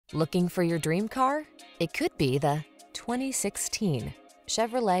Looking for your dream car? It could be the 2016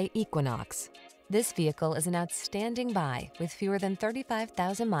 Chevrolet Equinox. This vehicle is an outstanding buy with fewer than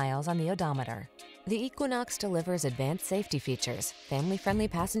 35,000 miles on the odometer. The Equinox delivers advanced safety features, family-friendly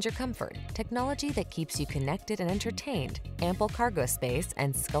passenger comfort, technology that keeps you connected and entertained, ample cargo space,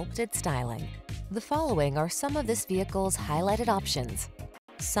 and sculpted styling. The following are some of this vehicle's highlighted options: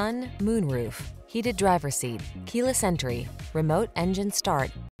 sun, moonroof, heated driver's seat, keyless entry, remote engine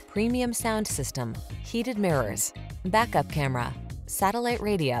start, premium sound system, heated mirrors, backup camera, satellite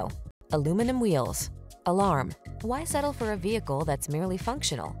radio, aluminum wheels, alarm. Why settle for a vehicle that's merely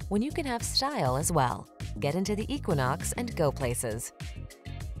functional when you can have style as well? Get into the Equinox and go places.